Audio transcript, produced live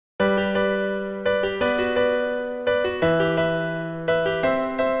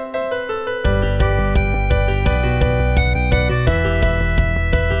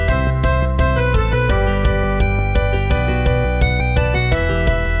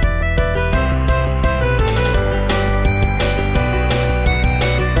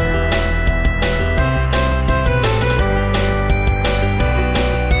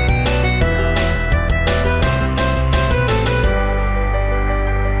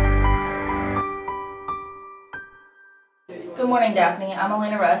Good morning, Daphne. I'm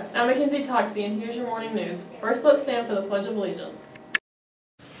Elena Russ. I'm Mackenzie Toxie, and here's your morning news. First, let's stand for the Pledge of Allegiance.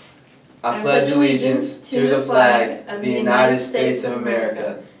 I pledge allegiance to the flag of the United States of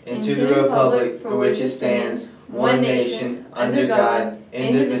America and to the republic for which it stands, one nation, under God,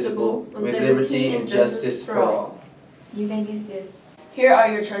 indivisible, with liberty and justice for all. You may be seated. Here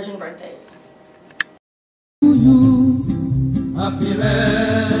are your Trojan birthdays.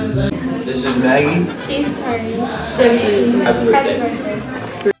 This is Maggie. She's turning 17. Happy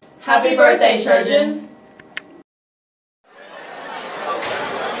birthday. Happy birthday, Trojans!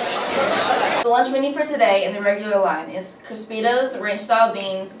 The lunch menu for today in the regular line is Crispitos, ranch-style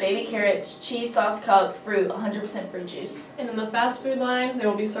beans, baby carrots, cheese sauce cup, fruit, 100% fruit juice. And in the fast food line, they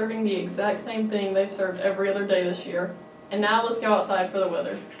will be serving the exact same thing they've served every other day this year. And now let's go outside for the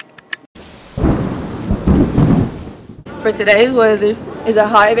weather. For today's weather is a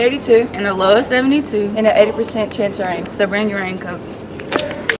high of 82 and a low of 72 and an 80% chance of rain. So bring your raincoats.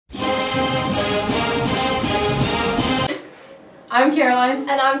 I'm Caroline.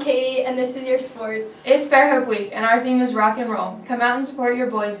 And I'm Katie, and this is your sports. It's Fairhope Week, and our theme is rock and roll. Come out and support your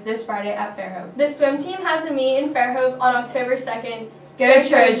boys this Friday at Fairhope. The swim team has a meet in Fairhope on October 2nd. Go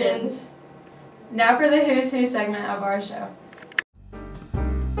Trojans! Now for the Who's Who segment of our show.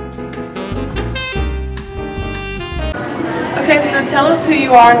 Okay, so tell us who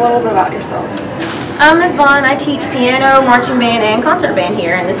you are and a little bit about yourself. I'm Ms. Vaughn. I teach piano, marching band, and concert band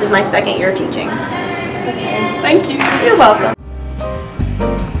here, and this is my second year teaching. Okay, thank you. You're welcome.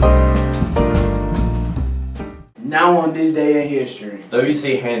 Now on this day in history.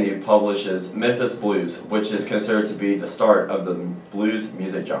 W.C. Handy publishes Memphis Blues, which is considered to be the start of the blues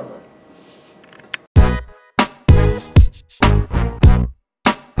music genre.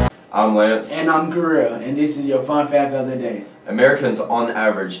 I'm Lance. And I'm Kirill, and this is your fun fact of the day. Americans on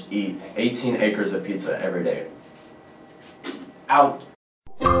average eat 18 acres of pizza every day. Out.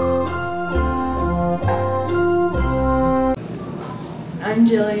 I'm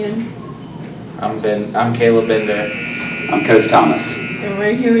Jillian. I'm Caleb Bender. I'm Coach Thomas. And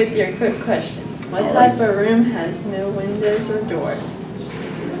we're here with your quick question. What type of room has no windows or doors?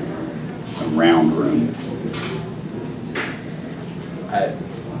 A round room. I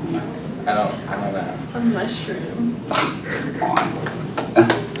don't know. A mushroom.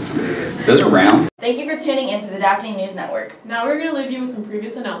 Those are round. Thank you for tuning in to the Daphne News Network. Now we're going to leave you with some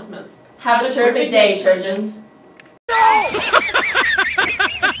previous announcements. Have a terrific day, Trojans!